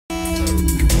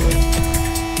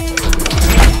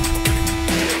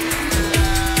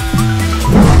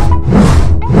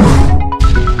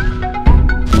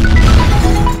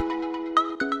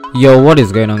Yo, what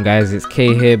is going on guys, it's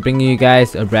K here bringing you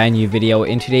guys a brand new video.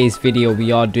 In today's video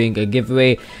we are doing a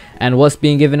giveaway, and what's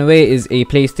being given away is a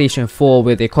PlayStation 4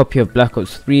 with a copy of Black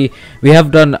Ops 3. We have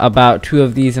done about 2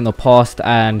 of these in the past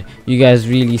and you guys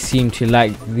really seem to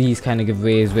like these kind of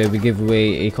giveaways where we give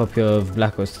away a copy of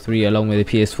Black Ops 3 along with a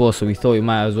PS4, so we thought we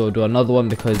might as well do another one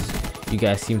because you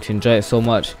guys seem to enjoy it so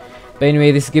much. But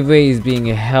anyway, this giveaway is being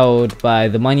held by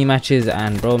the Money Matches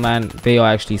and Broman. They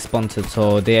are actually sponsored,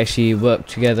 so they actually work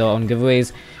together on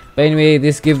giveaways. But anyway,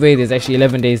 this giveaway, there's actually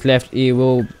 11 days left. It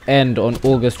will end on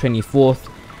August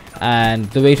 24th. And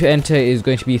the way to enter is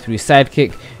going to be through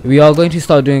Sidekick. We are going to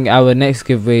start doing our next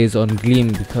giveaways on Gleam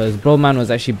because Broman was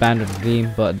actually banned on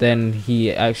Gleam, but then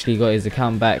he actually got his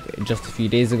account back just a few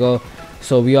days ago.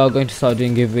 So we are going to start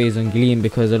doing giveaways on Gleam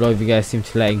because a lot of you guys seem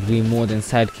to like Gleam more than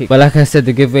Sidekick. But like I said,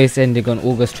 the giveaway is ending on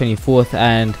August 24th,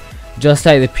 and just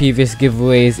like the previous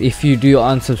giveaways, if you do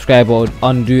unsubscribe or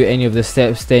undo any of the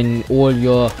steps, then all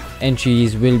your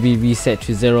entries will be reset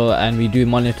to 0, and we do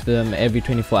monitor them every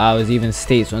 24 hours. Even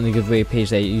states on the giveaway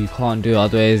page that you can't do,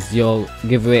 otherwise your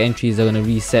giveaway entries are going to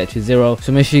reset to 0.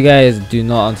 So make sure you guys do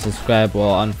not unsubscribe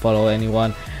or unfollow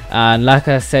anyone. And like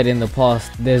I said in the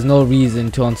past, there's no reason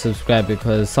to unsubscribe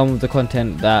because some of the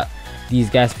content that these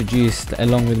guys produced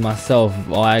along with myself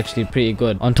are actually pretty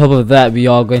good. On top of that, we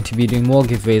are going to be doing more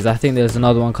giveaways. I think there's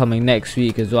another one coming next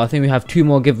week as well. I think we have 2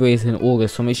 more giveaways in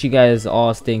August, so make sure you guys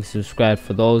are staying subscribed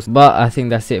for those. But I think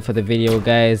that's it for the video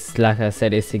guys. Like I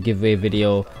said, it's a giveaway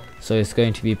video, so it's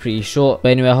going to be pretty short.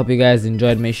 But anyway, I hope you guys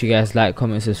enjoyed. Make sure you guys like,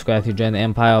 comment, subscribe to join the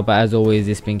empire. But as always,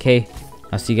 it's been K.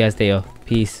 I'll see you guys later.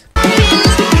 Peace.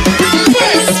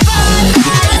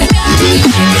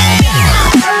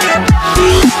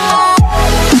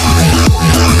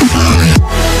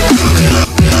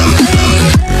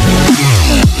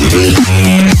 Yes.